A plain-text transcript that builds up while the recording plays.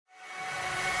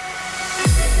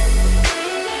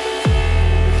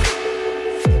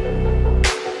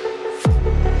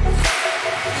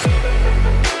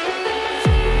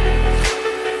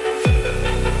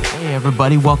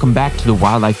everybody. Welcome back to the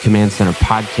Wildlife Command Center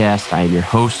podcast. I am your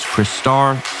host, Chris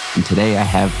Starr, and today I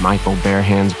have Michael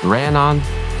Barehands Baran on.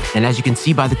 And as you can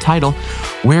see by the title,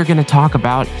 we're going to talk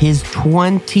about his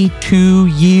 22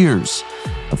 years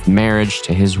of marriage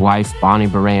to his wife, Bonnie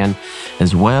Baran,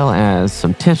 as well as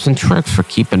some tips and tricks for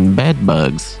keeping bed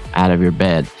bugs out of your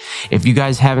bed. If you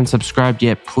guys haven't subscribed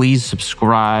yet, please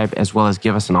subscribe, as well as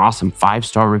give us an awesome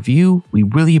 5-star review. We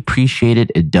really appreciate it.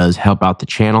 It does help out the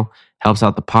channel, helps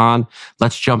out the pond.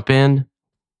 Let's jump in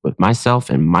with myself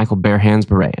and Michael Barehands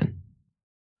Baran.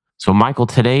 So, Michael,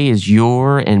 today is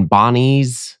your and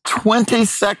Bonnie's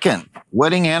 22nd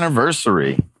wedding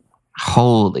anniversary.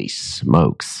 Holy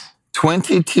smokes.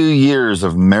 22 years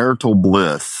of marital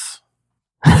bliss.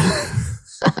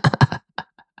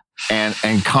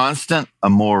 and constant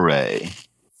amore.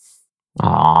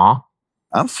 Aw.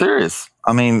 I'm serious.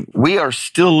 I mean, we are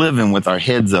still living with our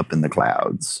heads up in the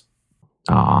clouds.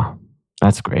 Aw,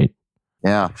 that's great.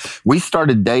 Yeah. We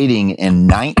started dating in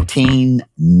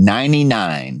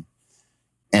 1999,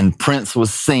 and Prince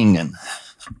was singing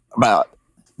about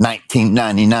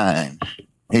 1999.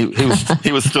 He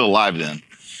was still alive then,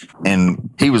 and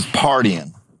he was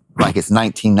partying like it's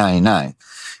 1999.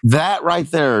 That right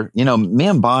there, you know, me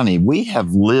and Bonnie, we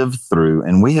have lived through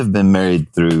and we have been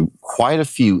married through quite a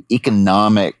few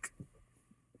economic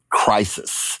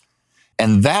crises.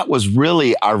 And that was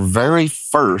really our very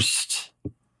first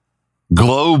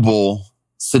global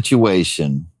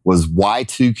situation was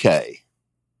Y2K.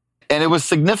 And it was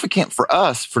significant for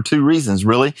us for two reasons,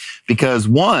 really. Because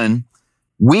one,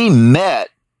 we met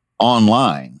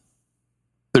online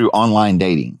through online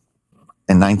dating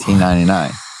in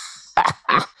 1999.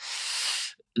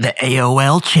 The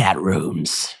AOL chat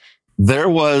rooms. There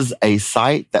was a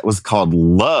site that was called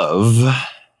Love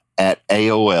at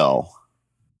AOL.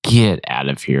 Get out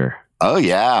of here. Oh,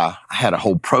 yeah. I had a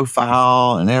whole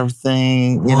profile and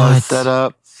everything, set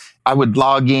up. I would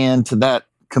log in to that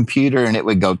computer and it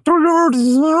would go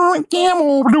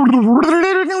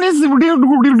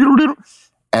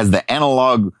as the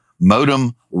analog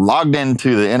modem logged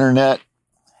into the internet,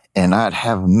 and I'd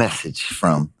have a message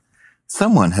from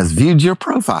someone has viewed your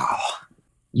profile.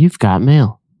 You've got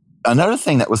mail. Another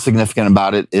thing that was significant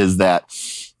about it is that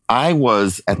I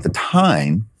was, at the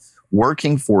time,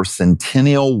 working for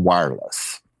Centennial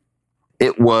Wireless.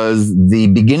 It was the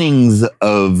beginnings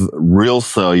of real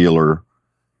cellular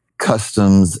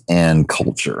customs and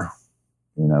culture.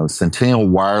 You know, Centennial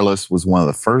Wireless was one of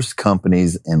the first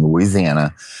companies in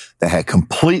Louisiana that had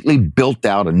completely built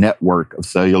out a network of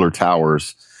cellular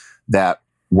towers that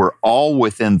were all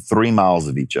within 3 miles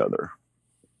of each other,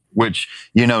 which,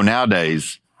 you know,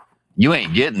 nowadays, you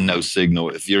ain't getting no signal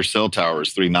if your cell tower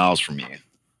is 3 miles from you.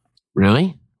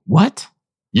 Really? What?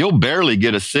 You'll barely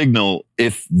get a signal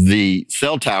if the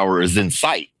cell tower is in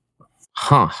sight.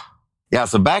 Huh. Yeah,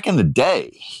 so back in the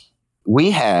day,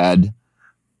 we had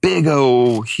big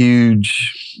old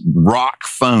huge rock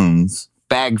phones,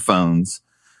 bag phones,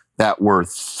 that were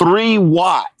 3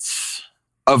 watts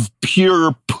of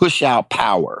pure push-out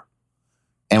power.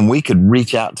 And we could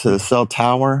reach out to the cell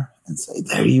tower and say,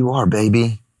 there you are,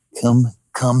 baby.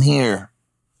 Come here.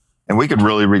 And we could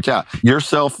really reach out. Your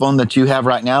cell phone that you have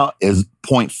right now is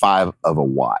 0.5 of a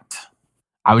watt.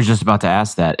 I was just about to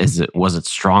ask that. Was it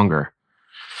stronger?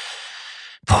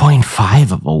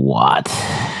 0.5 of a watt.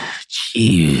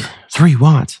 Gee, 3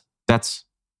 watts.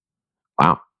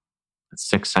 Wow. That's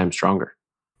 6 times stronger.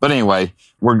 But anyway,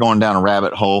 we're going down a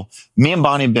rabbit hole. Me and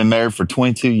Bonnie have been married for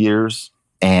 22 years,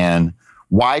 and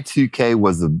Y2K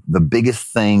was the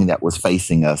biggest thing that was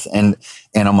facing us. And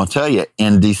I'm going to tell you,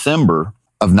 in December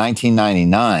of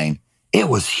 1999, it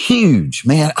was huge,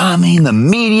 man. I mean, the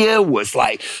media was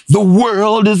like, the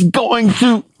world is going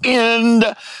to end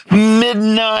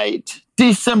midnight,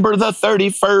 December the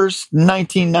 31st,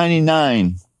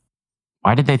 1999.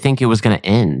 Why did they think it was going to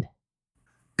end?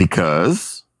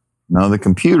 Because the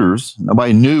computers,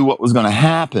 nobody knew what was going to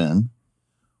happen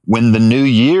when the new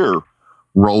year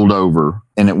rolled over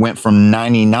and it went from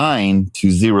 99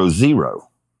 to 00.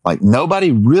 Like,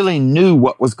 nobody really knew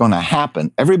what was going to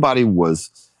happen. Everybody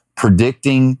was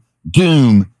predicting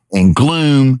doom and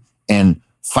gloom, and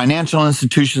financial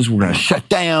institutions were going to shut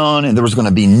down, and there was going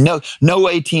to be no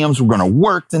ATMs were going to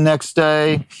work the next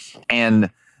day, and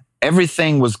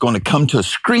everything was going to come to a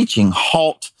screeching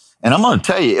halt. And I'm going to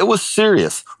tell you, it was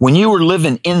serious. When you were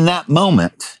living in that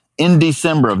moment in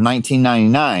December of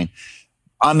 1999,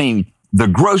 I mean, the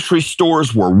grocery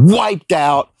stores were wiped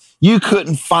out. You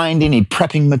couldn't find any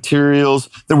prepping materials.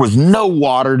 There was no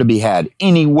water to be had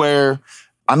anywhere.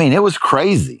 I mean, it was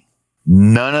crazy.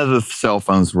 None of the cell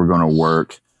phones were going to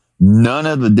work. none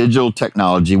of the digital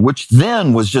technology, which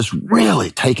then was just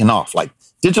really taking off. Like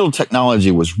digital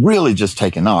technology was really just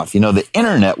taking off. The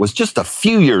internet was just a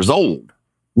few years old,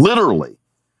 literally.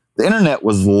 The internet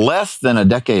was less than a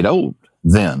decade old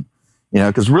then,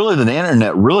 because really the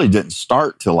internet really didn't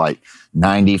start till like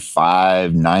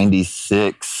 95,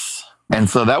 96. And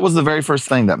so that was the very first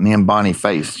thing that me and Bonnie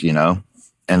faced,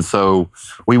 And so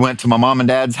we went to my mom and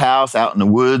dad's house out in the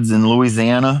woods in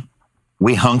Louisiana.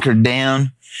 We hunkered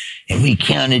down and we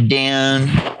counted down.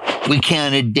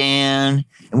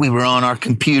 And we were on our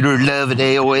computer, love at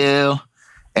AOL,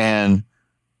 and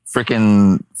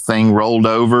freaking thing rolled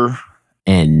over.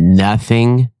 And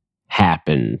nothing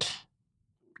happened.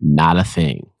 Not a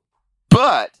thing.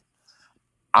 But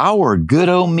our good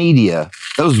old media,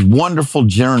 those wonderful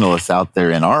journalists out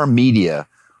there in our media,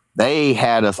 they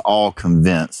had us all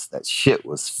convinced that shit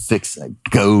was fixing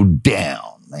to go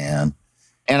down, man.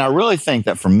 And I really think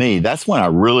that for me, that's when I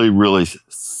really, really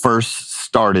first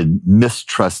started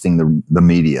mistrusting the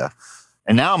media.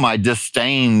 And now my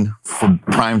disdain for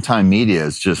primetime media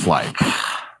is just like,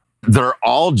 they're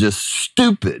all just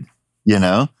stupid,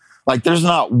 Like there's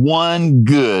not one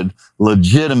good,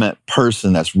 legitimate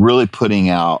person that's really putting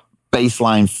out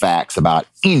baseline facts about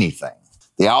anything.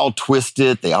 They all twist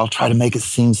it. They all try to make it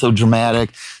seem so dramatic.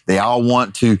 They all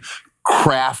want to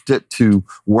craft it to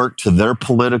work to their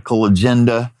political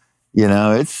agenda.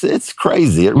 It's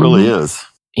crazy. It really is.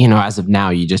 As of now,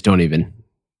 you just don't even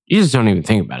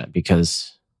think about it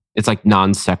because it's like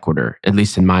non sequitur, at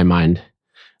least in my mind,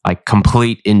 like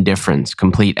complete indifference,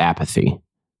 complete apathy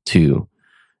to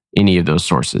any of those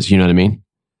sources. You know what I mean?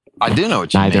 I do know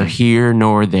what you mean. Neither here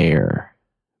nor there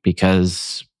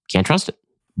because can't trust it.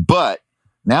 But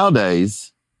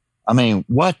nowadays,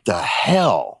 what the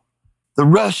hell? The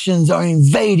Russians are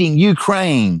invading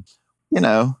Ukraine,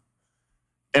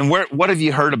 And what have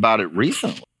you heard about it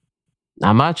recently?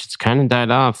 Not much. It's kind of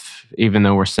died off, even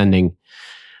though we're sending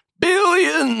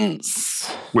billions.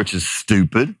 Which is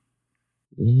stupid.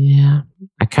 Yeah,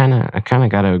 I kind of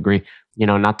got to agree.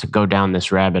 Not to go down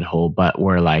this rabbit hole, but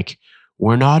we're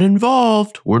not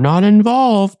involved. We're not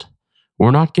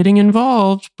getting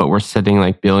involved, but we're sending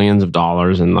like billions of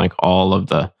dollars and like all of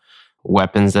the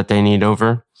weapons that they need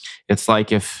over. It's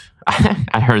like if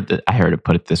I heard it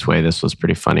put it this way. This was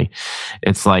pretty funny.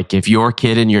 It's like if your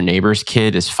kid and your neighbor's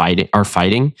kid are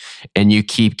fighting, and you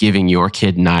keep giving your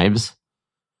kid knives,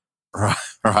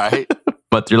 right?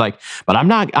 But they're like, but I'm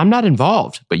not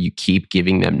involved. But you keep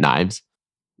giving them knives.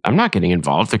 I'm not getting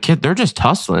involved. They're just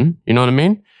tussling. You know what I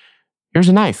mean? Here's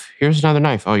a knife. Here's another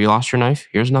knife. Oh, you lost your knife?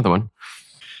 Here's another one.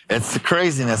 It's the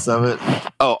craziness of it.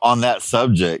 Oh, on that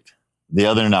subject, the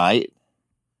other night,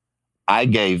 I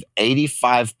gave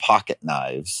 85 pocket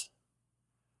knives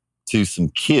to some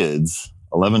kids,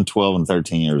 11, 12, and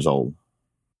 13 years old.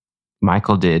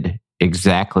 Michael did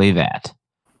exactly that.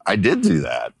 I did do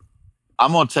that.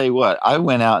 I'm going to tell you what. I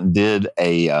went out and did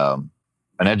an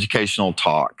educational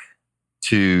talk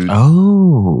to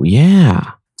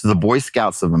the Boy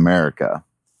Scouts of America.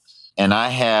 And I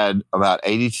had about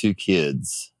 82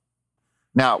 kids.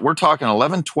 Now, we're talking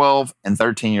 11, 12, and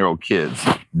 13-year-old kids.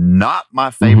 Not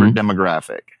my favorite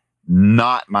demographic.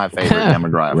 Not my favorite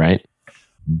demographic. Right.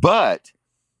 But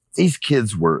these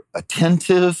kids were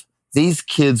attentive. These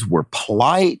kids were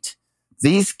polite.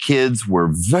 These kids were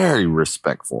very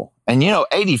respectful. And,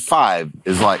 85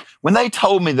 is like, when they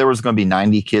told me there was going to be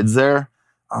 90 kids there,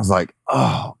 I was like,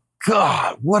 oh,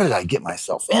 God, what did I get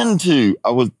myself into?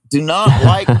 Do not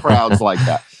like crowds like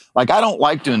that. Like, I don't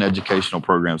like doing educational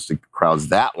programs to crowds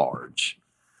that large.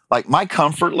 Like, my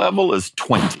comfort level is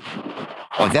 20.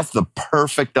 Like, that's the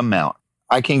perfect amount.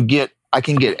 I can get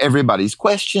everybody's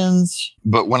questions.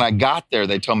 But when I got there,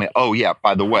 they told me, oh, yeah,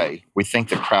 by the way, we think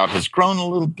the crowd has grown a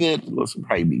little bit. There'll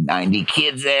probably be 90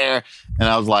 kids there. And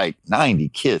I was like, 90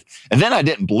 kids. And then I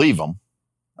didn't believe them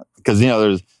because, I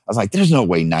was like, there's no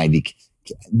way 90 kids.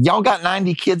 Y'all got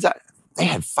 90 kids out? They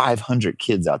had 500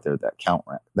 kids out there at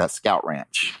that Scout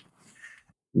Ranch.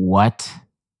 What?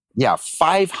 Yeah,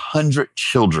 500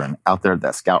 children out there at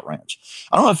that Scout Ranch.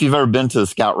 I don't know if you've ever been to the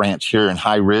Scout Ranch here in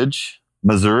High Ridge,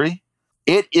 Missouri.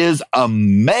 It is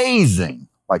amazing.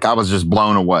 Like, I was just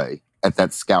blown away at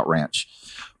that Scout Ranch.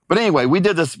 But anyway, we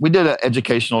did an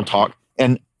educational talk,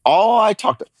 and all I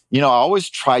talked, I always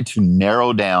try to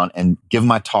narrow down and give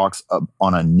my talks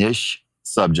on a niche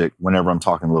subject whenever I'm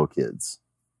talking to little kids.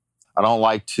 I don't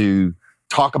like to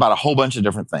talk about a whole bunch of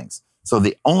different things. So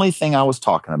the only thing I was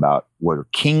talking about were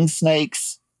king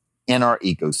snakes in our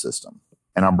ecosystem.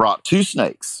 And I brought 2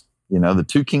 snakes, the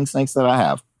 2 king snakes that I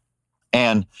have.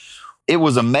 And it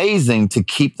was amazing to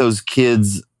keep those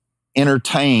kids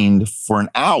entertained for an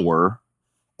hour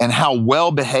and how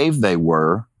well behaved they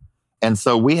were. And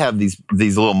so we have these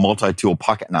little multi-tool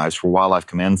pocket knives for Wildlife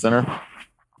Command Center.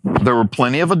 There were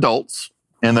plenty of adults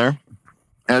in there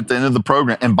at the end of the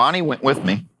program. And Bonnie went with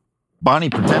me. Bonnie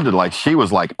pretended like she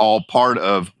was like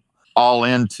all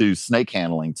into snake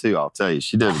handling too. I'll tell you,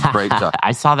 she did a great job.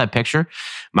 I saw that picture.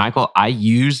 Michael, I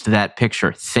used that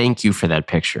picture. Thank you for that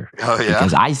picture. Oh, yeah.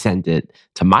 Because I sent it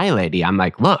to my lady. I'm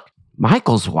like, look,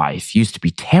 Michael's wife used to be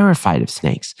terrified of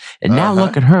snakes. And now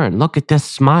look at her and look at this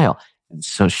smile. And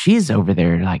so she's over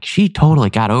there, like she totally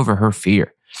got over her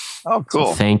fear. Oh, cool.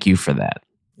 So thank you for that.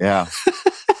 Yeah.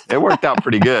 It worked out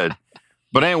pretty good.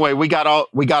 But anyway, we got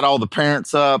all the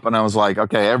parents up, and I was like,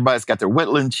 okay, everybody's got their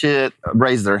Whitland chit,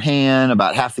 raise their hand.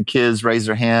 About half the kids raised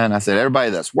their hand. I said,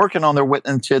 everybody that's working on their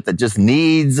Whitland chit that just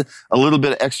needs a little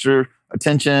bit of extra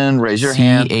attention, raise your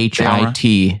hand.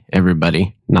 CHIT,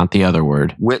 everybody, not the other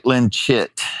word. Whitland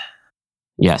chit.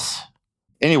 Yes.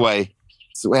 Anyway,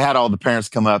 so we had all the parents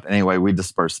come up. Anyway, we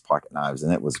dispersed the pocket knives,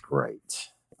 and it was great.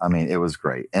 I mean, it was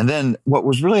great. And then what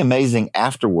was really amazing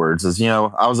afterwards is,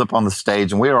 I was up on the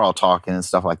stage and we were all talking and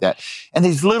stuff like that. And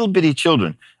these little bitty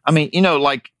children, I mean,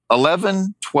 like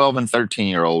 11, 12, and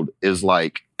 13-year-old is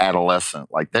like adolescent.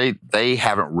 Like they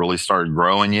haven't really started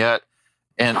growing yet.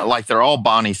 And like they're all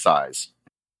Bonnie size.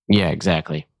 Yeah,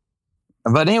 exactly.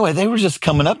 But anyway, they were just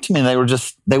coming up to me and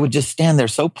they would just stand there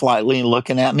so politely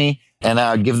looking at me. And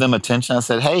I would give them attention. I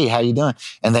said, hey, how you doing?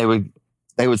 And they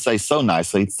would say so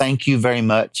nicely, thank you very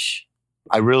much.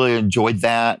 I really enjoyed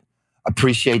that.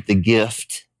 Appreciate the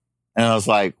gift. And I was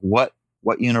like, what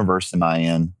universe am I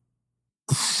in?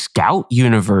 Scout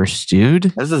universe,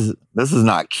 dude. This is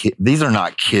not these are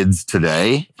not kids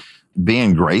today.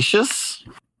 Being gracious,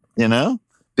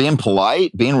 being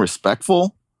polite, being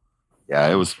respectful. Yeah,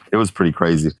 it was pretty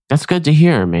crazy. That's good to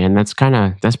hear, man. That's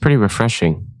pretty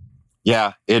refreshing.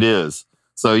 Yeah, it is.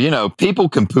 So, people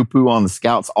can poo-poo on the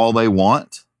Scouts all they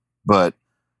want, but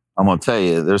I'm going to tell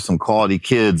you, there's some quality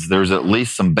kids. There's at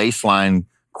least some baseline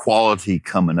quality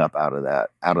coming up out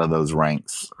of those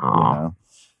ranks. Oh,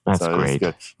 that's great.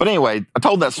 Good. But anyway, I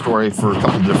told that story for a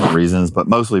couple of different reasons, but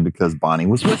mostly because Bonnie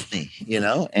was with me,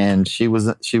 and she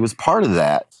was part of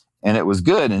that, and it was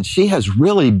good. And she has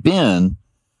really been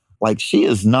like, she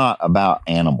is not about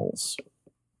animals.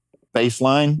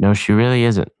 Baseline. No, she really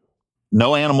isn't.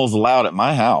 No animals allowed at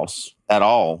my house at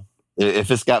all.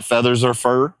 If it's got feathers or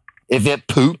fur, if it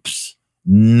poops,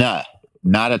 nah,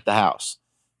 not at the house.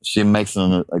 She makes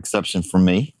an exception for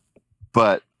me.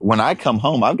 But when I come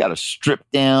home, I've got to strip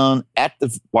down at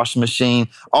the washing machine.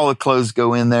 All the clothes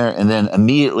go in there and then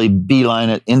immediately beeline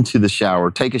it into the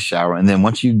shower, take a shower. And then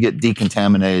once you get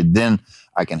decontaminated, then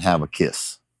I can have a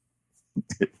kiss.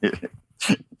 I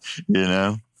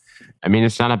mean,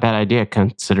 it's not a bad idea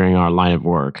considering our line of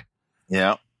work.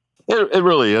 Yeah, it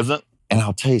really isn't. And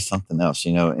I'll tell you something else,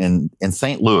 in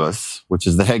St. Louis, which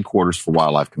is the headquarters for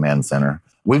Wildlife Command Center,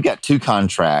 we've got 2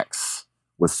 contracts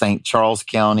with St. Charles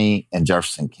County and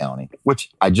Jefferson County, which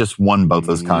I just won both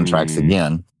those contracts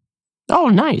again. Oh,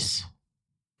 nice.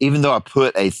 Even though I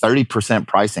put a 30%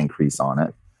 price increase on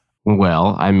it.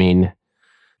 Well, I mean,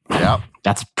 yeah,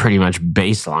 that's pretty much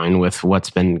baseline with what's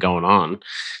been going on,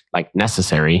 like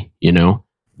necessary,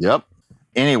 Yep.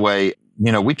 Anyway,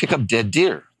 we pick up dead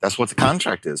deer. That's what the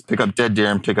contract is. Pick up dead deer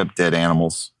and pick up dead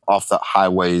animals off the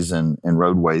highways and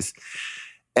roadways.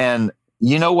 And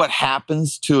you know what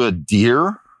happens to a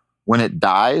deer when it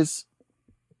dies?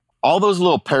 All those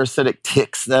little parasitic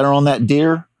ticks that are on that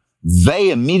deer, they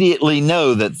immediately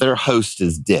know that their host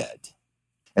is dead.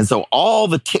 And so all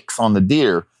the ticks on the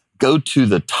deer go to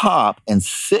the top and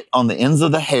sit on the ends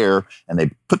of the hair, and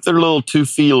they put their little 2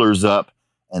 feelers up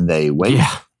and they wait.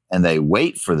 Yeah. And they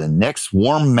wait for the next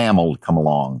warm mammal to come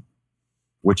along,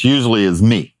 which usually is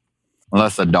me,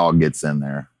 unless a dog gets in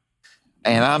there.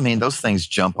 And I mean, those things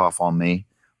jump off on me.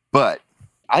 But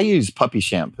I use puppy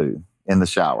shampoo in the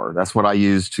shower. That's what I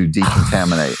use to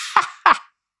decontaminate.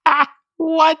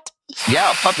 What?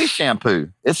 Yeah, puppy shampoo.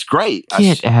 It's great.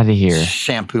 Get out of here.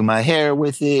 Shampoo my hair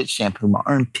with it, shampoo my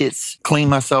armpits, clean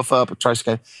myself up.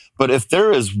 But if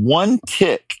there is one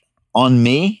tick on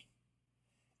me,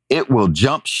 it will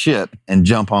jump ship and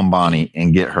jump on Bonnie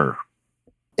and get her.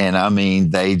 And I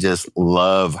mean, they just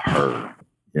love her,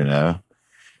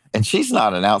 And she's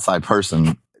not an outside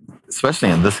person, especially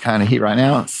in this kind of heat right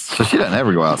now. So she doesn't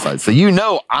ever go outside. So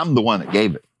I'm the one that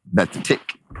gave it, that the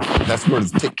tick. That's where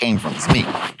the tick came from. It's me.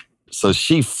 So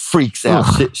she freaks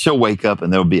out. She'll wake up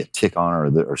and there'll be a tick on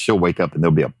her, or she'll wake up and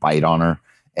there'll be a bite on her.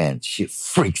 And she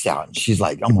freaks out and she's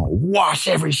like, I'm going to wash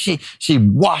every sheet. She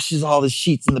washes all the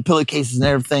sheets and the pillowcases and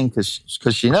everything because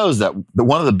she knows that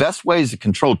one of the best ways to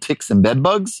control ticks and bed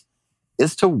bugs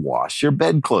is to wash your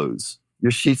bedclothes,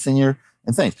 your sheets and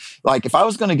things. Like if I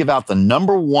was going to give out the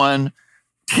number one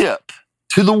tip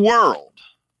to the world,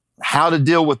 how to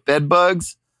deal with bed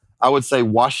bugs, I would say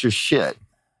wash your shit.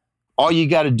 All you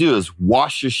got to do is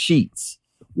wash your sheets.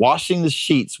 Washing the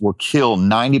sheets will kill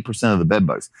 90% of the bed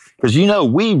bugs. Because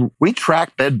we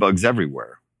track bed bugs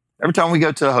everywhere. Every time we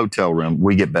go to a hotel room,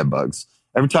 we get bed bugs.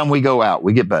 Every time we go out,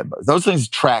 we get bed bugs. Those things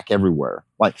track everywhere.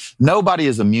 Like nobody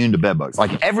is immune to bed bugs.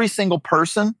 Like every single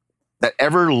person that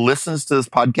ever listens to this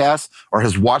podcast or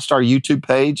has watched our YouTube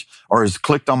page or has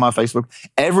clicked on my Facebook,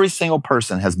 every single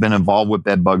person has been involved with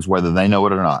bed bugs, whether they know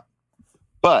it or not.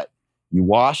 But you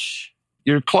wash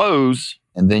your clothes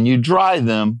and then you dry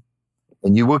them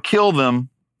and you will kill them.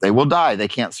 They will die. They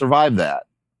can't survive that.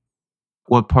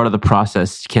 What part of the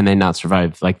process can they not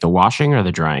survive? Like the washing or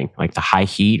the drying? Like the high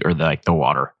heat or the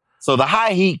water? So the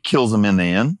high heat kills them in the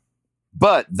end,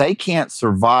 but they can't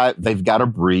survive. They've got to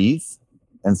breathe.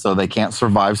 And so they can't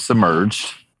survive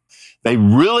submerged. They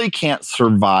really can't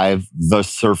survive the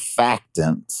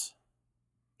surfactant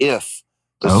if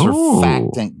the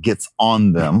surfactant gets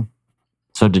on them.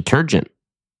 So detergent.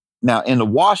 Now in the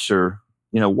washer,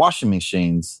 washing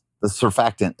machines, the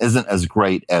surfactant isn't as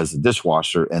great as a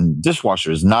dishwasher, and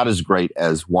dishwasher is not as great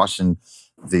as washing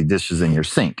the dishes in your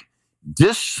sink.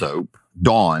 Dish soap,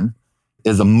 Dawn,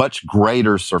 is a much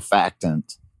greater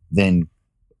surfactant than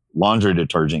laundry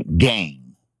detergent,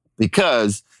 Gain,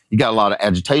 because you got a lot of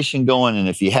agitation going, and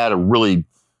if you had a really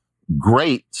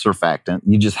great surfactant,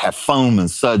 you just have foam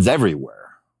and suds everywhere.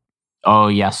 Oh,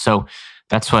 yeah. So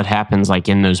that's what happens like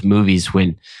in those movies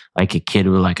when like a kid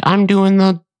was like, I'm doing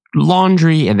the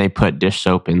laundry, and they put dish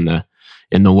soap in the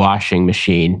washing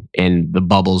machine, and the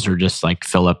bubbles are just like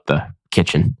fill up the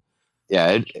kitchen.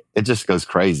 Yeah, it just goes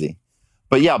crazy.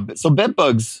 But yeah, so bed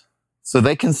bugs, so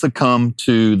they can succumb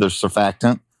to the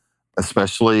surfactant,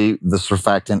 especially the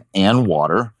surfactant and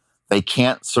water. They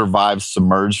can't survive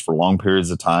submerged for long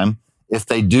periods of time. If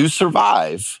they do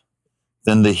survive,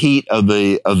 then the heat of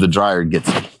the dryer gets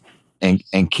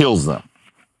and kills them.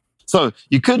 So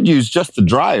you could use just the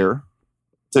dryer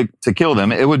to kill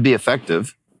them. It would be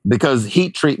effective because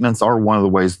heat treatments are one of the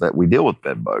ways that we deal with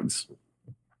bed bugs.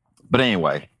 But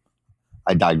anyway,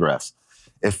 I digress.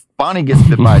 If Bonnie gets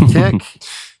bit by a tick,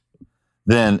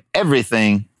 then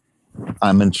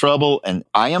I'm in trouble and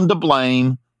I am to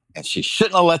blame, and she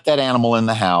shouldn't have let that animal in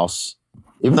the house,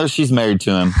 even though she's married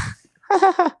to him.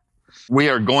 We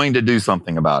are going to do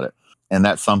something about it. And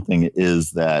that something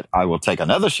is that I will take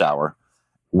another shower,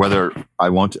 whether I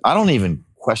want to. I don't even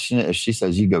question it if she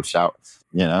says you go shower,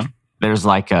 There's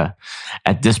like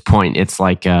at this point, it's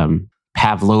like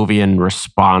Pavlovian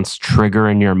response trigger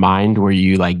in your mind where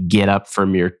you like get up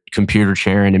from your computer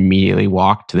chair and immediately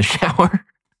walk to the shower.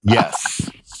 Yes.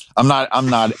 I'm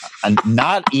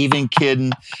not even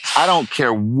kidding. I don't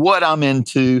care what I'm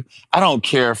into. I don't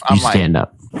care if I'm stand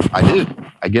up. I do.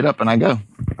 I get up and I go.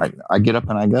 I get up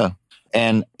and I go.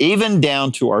 And even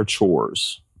down to our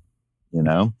chores,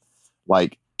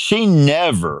 like she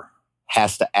never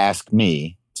has to ask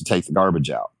me to take the garbage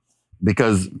out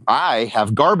because I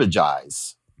have garbage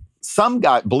eyes.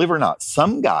 Believe it or not,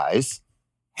 some guys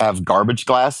have garbage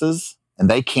glasses and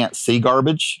they can't see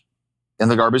garbage in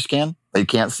the garbage can. They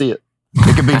can't see it.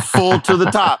 It could be full to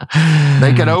the top.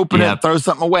 They could open it, throw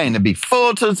something away, and it'd be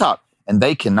full to the top. And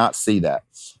they cannot see that.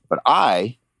 But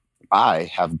I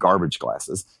have garbage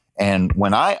glasses. And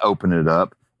when I open it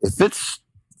up, if it's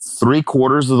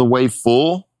 3/4 of the way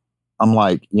full, I'm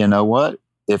like, you know what?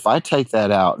 If I take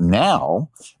that out now,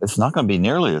 it's not going to be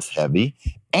nearly as heavy.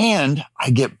 And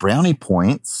I get brownie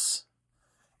points.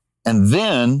 And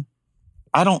then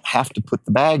I don't have to put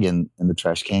the bag in the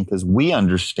trash can because we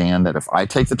understand that if I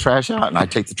take the trash out and I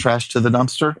take the trash to the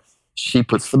dumpster, she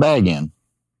puts the bag in.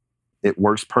 It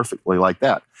works perfectly like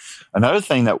that. Another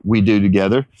thing that we do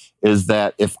together is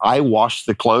that if I wash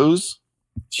the clothes,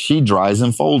 she dries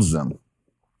and folds them.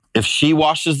 If she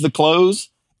washes the clothes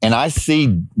and I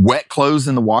see wet clothes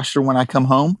in the washer when I come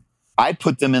home, I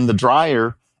put them in the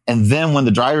dryer. And then when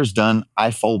the dryer's done,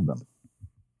 I fold them.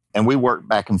 And we work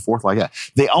back and forth like that.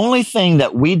 The only thing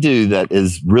that we do that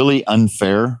is really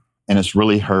unfair, and it's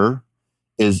really her,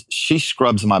 is she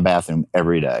scrubs my bathroom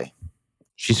every day.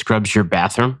 She scrubs your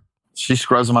bathroom? She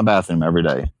scrubs my bathroom every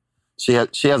day. She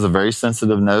has a very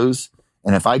sensitive nose.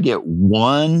 And if I get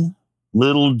one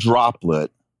little droplet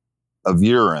of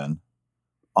urine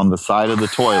on the side of the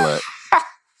toilet,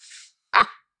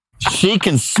 she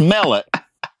can smell it.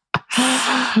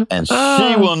 And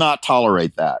she will not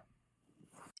tolerate that.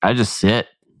 I just sit.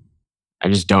 I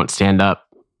just don't stand up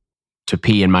to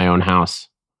pee in my own house.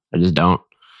 I just don't.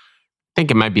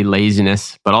 think it might be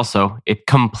laziness, but also it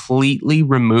completely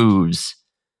removes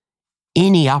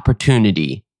any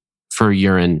opportunity for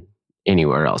urine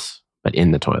anywhere else but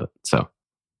in the toilet. So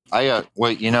and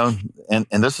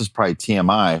this is probably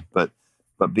TMI, but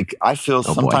I feel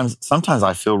sometimes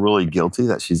I feel really guilty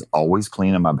that she's always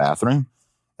cleaning my bathroom.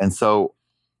 And so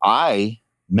I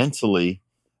mentally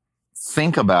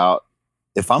think about,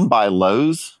 if I'm by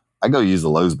Lowe's, I go use the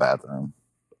Lowe's bathroom.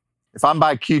 If I'm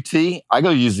by QT, I go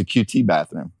use the QT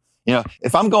bathroom.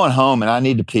 If I'm going home and I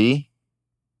need to pee,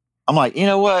 I'm like, you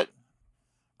know what?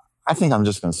 I think I'm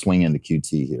just going to swing into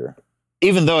QT here.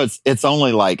 Even though it's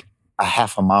only like a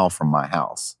half a mile from my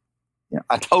house.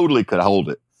 I totally could hold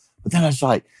it. But then I was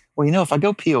like, well, if I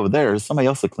go pee over there, somebody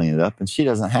else will clean it up and she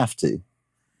doesn't have to.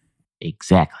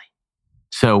 Exactly.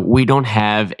 So we don't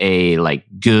have a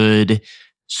good,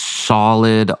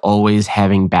 solid, always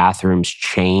having bathrooms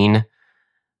chain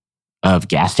of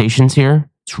gas stations here.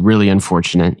 It's really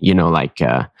unfortunate. Like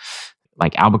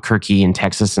Albuquerque in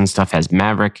Texas and stuff has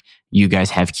Maverick. You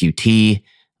guys have QT.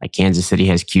 Like Kansas City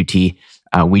has QT.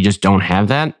 We just don't have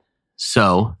that.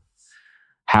 So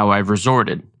how I've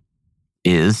resorted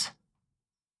is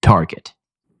Target.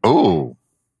 Oh,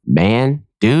 man,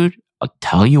 dude, I'll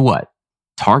tell you what.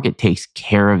 Target takes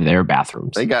care of their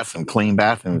bathrooms. They got some clean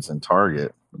bathrooms in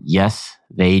Target. Yes,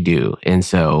 they do. And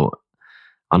so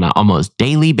on an almost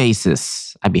daily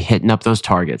basis, I'd be hitting up those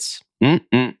Targets. Yeah.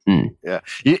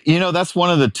 That's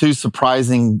one of the two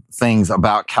surprising things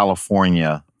about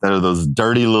California that are those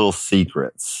dirty little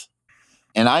secrets.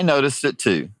 And I noticed it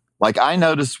too. Like I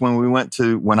noticed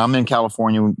when I'm in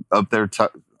California up there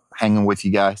hanging with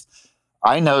you guys,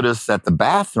 I noticed that the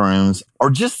bathrooms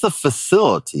are just the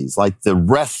facilities, like the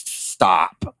rest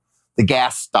stop, the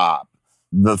gas stop.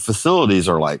 The facilities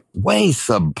are like way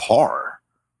subpar.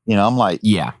 I'm like,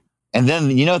 yeah. And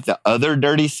then, what the other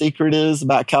dirty secret is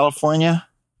about California?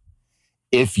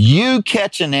 If you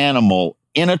catch an animal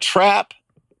in a trap,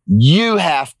 you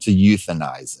have to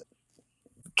euthanize it.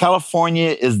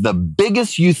 California is the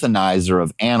biggest euthanizer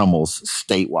of animals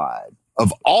statewide,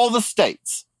 of all the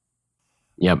states.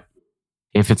 Yep.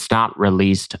 If it's not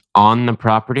released on the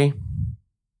property,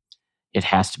 it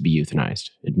has to be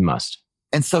euthanized. It must.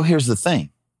 And so here's the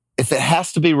thing. If it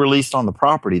has to be released on the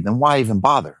property, then why even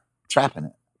bother trapping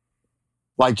it?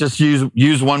 Like just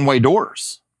use one-way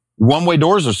doors. One-way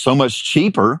doors are so much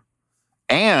cheaper.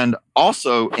 And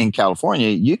also in California,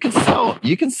 you can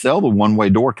sell the one-way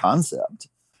door concept.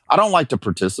 I don't like to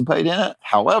participate in it.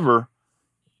 However,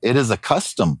 it is a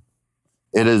custom.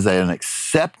 It is an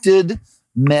accepted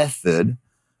method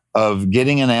of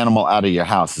getting an animal out of your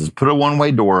house is put a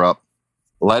one-way door up,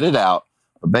 let it out.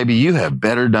 But baby, you have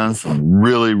better done some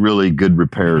really, really good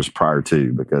repairs prior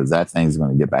to, because that thing's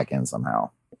going to get back in somehow.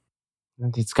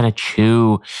 It's going to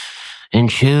chew and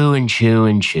chew and chew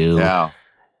and chew. Yeah.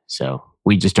 So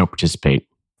we just don't participate.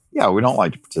 Yeah, we don't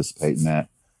like to participate in that.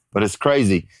 But it's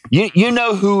crazy. You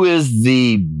know who is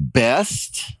the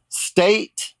best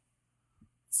state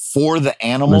for the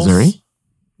animals? Missouri?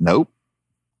 Nope.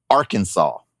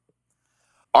 Arkansas.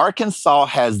 Arkansas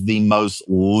has the most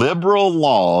liberal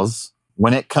laws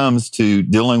when it comes to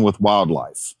dealing with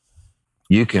wildlife.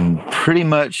 You can pretty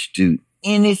much do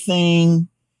anything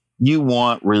you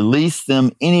want, release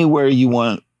them anywhere you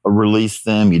want to release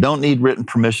them. You don't need written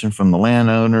permission from the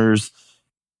landowners.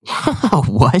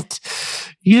 What?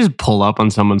 You just pull up on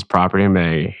someone's property and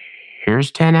say,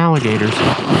 here's 10 alligators.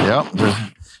 Yep.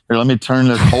 Here, let me turn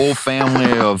this whole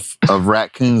family of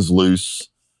raccoons loose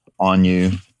on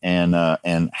you and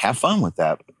have fun with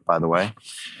that, by the way.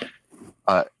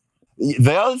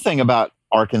 The other thing about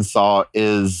Arkansas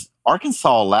is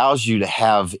Arkansas allows you to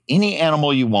have any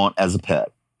animal you want as a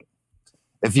pet.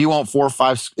 If you want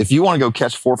if you want to go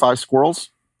catch 4 or 5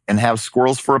 squirrels and have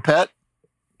squirrels for a pet,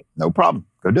 no problem.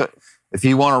 Go do it. If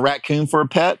you want a raccoon for a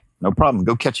pet, no problem.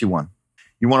 Go catch you one.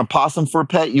 You want a possum for a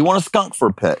pet? You want a skunk for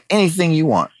a pet? Anything you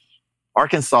want.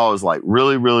 Arkansas is like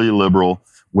really, really liberal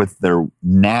with their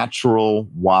natural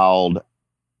wild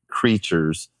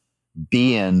creatures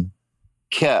being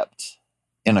kept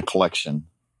in a collection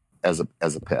as a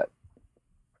pet.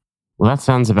 Well, that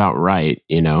sounds about right,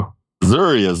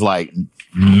 Missouri is like,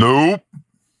 nope,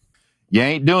 you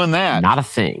ain't doing that. Not a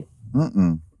thing.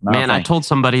 Man, I told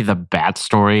somebody the bat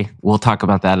story. We'll talk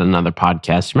about that in another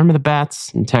podcast. Remember the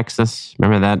bats in Texas?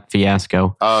 Remember that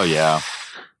fiasco? Oh, yeah.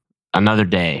 Another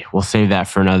day. We'll save that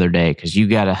for another day because you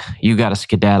gotta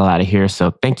skedaddle out of here.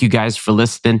 So thank you guys for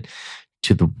listening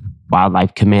to the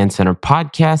Wildlife Command Center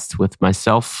podcast with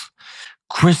myself,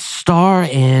 Chris Starr,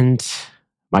 and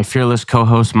my fearless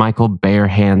co-host, Michael Bare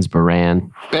Hands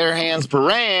Baran. Bare Hands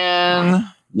Baran.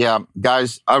 Yeah,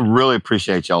 guys, I really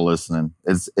appreciate y'all listening.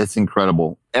 It's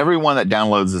incredible. Everyone that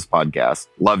downloads this podcast,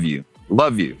 love you.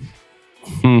 Love you.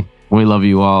 We love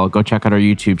you all. Go check out our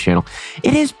YouTube channel.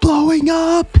 It is blowing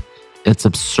up. It's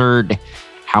absurd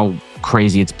how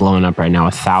crazy it's blowing up right now.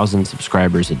 1,000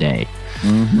 subscribers a day.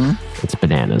 It's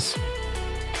bananas.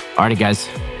 Alrighty, guys.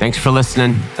 Thanks for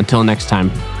listening. Until next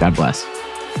time, God bless.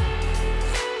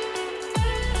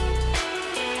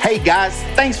 Hey guys,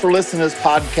 thanks for listening to this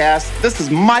podcast. This is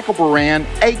Michael Baran,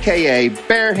 aka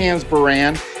Bare Hands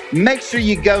Baran. Make sure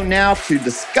you go now to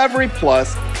Discovery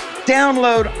Plus,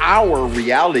 download our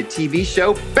reality TV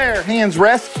show, Bare Hands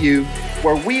Rescue,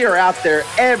 where we are out there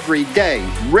every day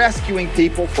rescuing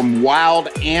people from wild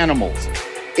animals.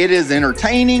 It is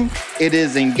entertaining, it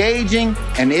is engaging,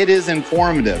 and it is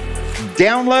informative.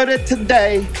 Download it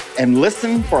today and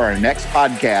listen for our next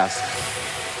podcast.